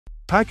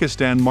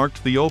Pakistan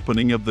marked the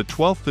opening of the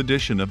 12th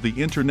edition of the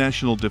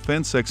International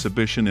Defense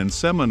Exhibition and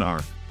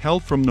Seminar,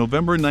 held from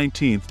November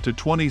 19 to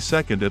 22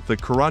 at the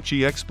Karachi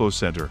Expo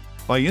Center,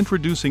 by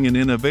introducing an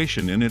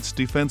innovation in its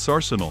defense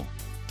arsenal.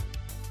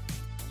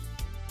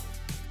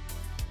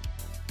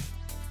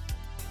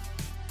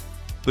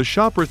 The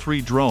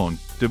Shahpar-III drone,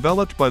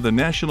 developed by the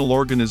national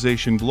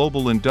organization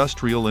Global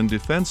Industrial and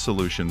Defense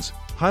Solutions,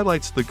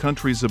 highlights the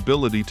country's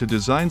ability to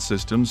design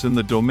systems in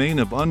the domain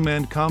of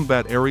unmanned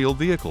combat aerial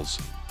vehicles.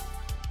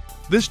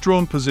 This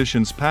drone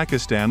positions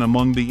Pakistan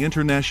among the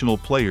international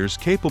players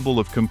capable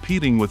of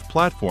competing with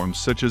platforms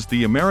such as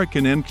the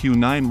American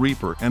MQ-9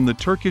 Reaper and the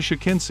Turkish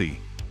Akinci.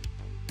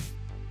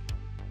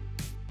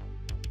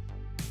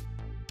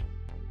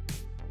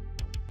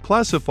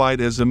 Classified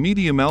as a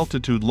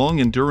medium-altitude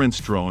long-endurance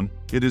drone,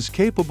 it is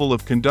capable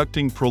of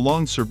conducting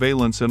prolonged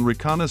surveillance and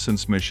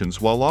reconnaissance missions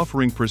while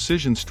offering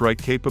precision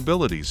strike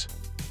capabilities.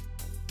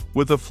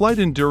 With a flight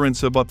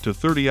endurance of up to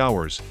 30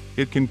 hours,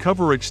 it can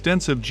cover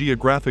extensive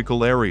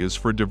geographical areas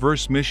for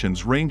diverse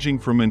missions ranging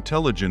from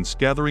intelligence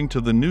gathering to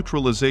the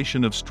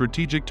neutralization of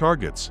strategic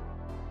targets.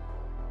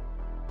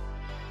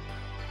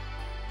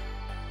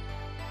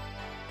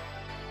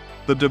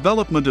 The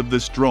development of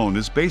this drone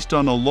is based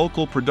on a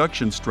local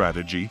production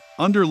strategy,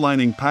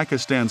 underlining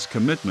Pakistan's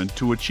commitment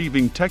to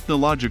achieving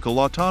technological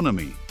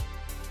autonomy.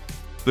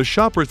 The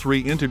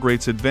Shahpar-III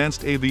integrates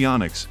advanced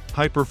avionics,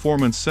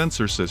 high-performance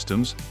sensor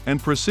systems,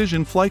 and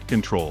precision flight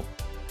control.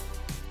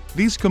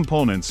 These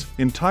components,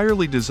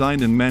 entirely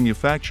designed and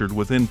manufactured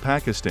within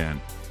Pakistan,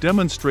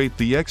 demonstrate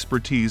the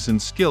expertise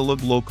and skill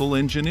of local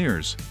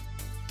engineers.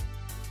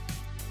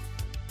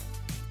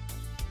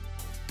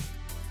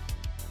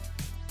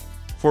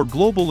 For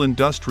Global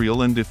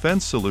Industrial and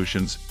Defense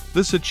Solutions,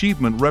 this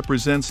achievement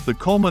represents the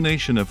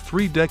culmination of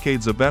 3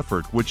 decades of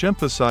effort which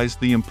emphasized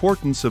the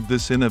importance of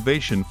this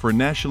innovation for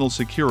national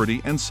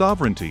security and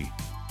sovereignty.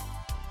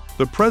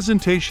 The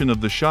presentation of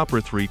the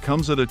Shahpar-III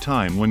comes at a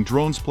time when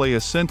drones play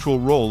a central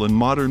role in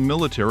modern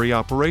military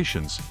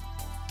operations.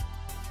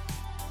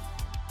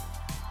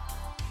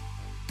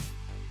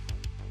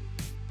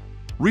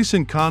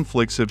 Recent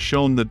conflicts have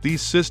shown that these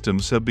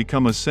systems have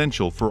become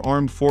essential for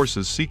armed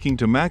forces seeking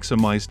to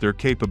maximize their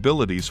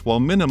capabilities while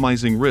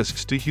minimizing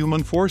risks to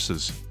human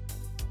forces.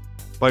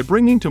 By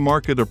bringing to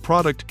market a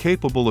product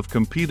capable of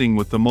competing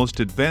with the most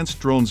advanced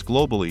drones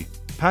globally,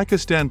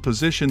 Pakistan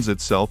positions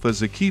itself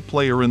as a key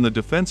player in the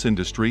defense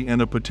industry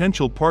and a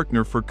potential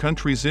partner for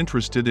countries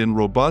interested in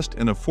robust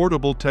and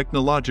affordable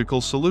technological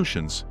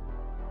solutions.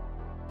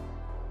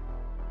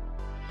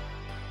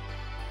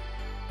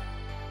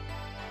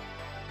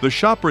 The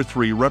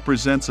Shahpar-III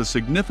represents a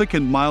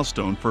significant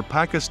milestone for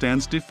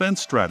Pakistan's defense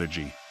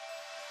strategy.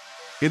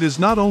 It is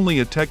not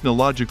only a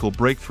technological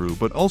breakthrough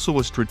but also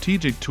a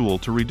strategic tool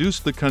to reduce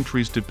the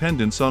country's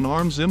dependence on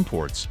arms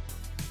imports.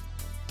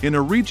 In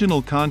a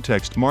regional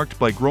context marked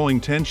by growing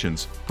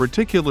tensions,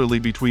 particularly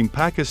between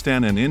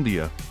Pakistan and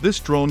India, this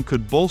drone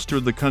could bolster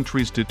the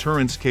country's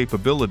deterrence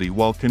capability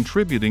while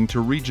contributing to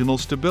regional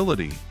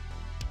stability.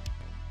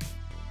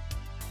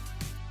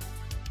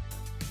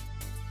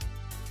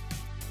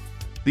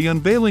 The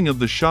unveiling of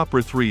the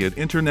Shahpar-III at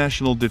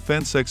International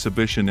Defense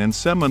Exhibition and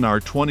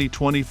Seminar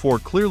 2024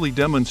 clearly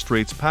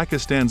demonstrates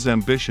Pakistan's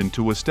ambition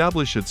to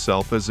establish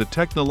itself as a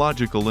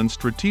technological and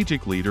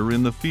strategic leader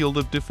in the field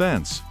of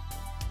defense.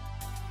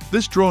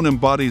 This drone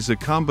embodies a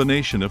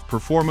combination of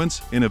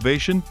performance,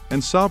 innovation,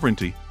 and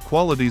sovereignty,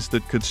 qualities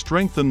that could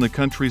strengthen the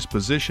country's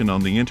position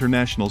on the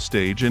international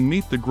stage and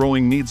meet the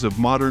growing needs of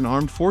modern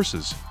armed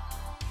forces.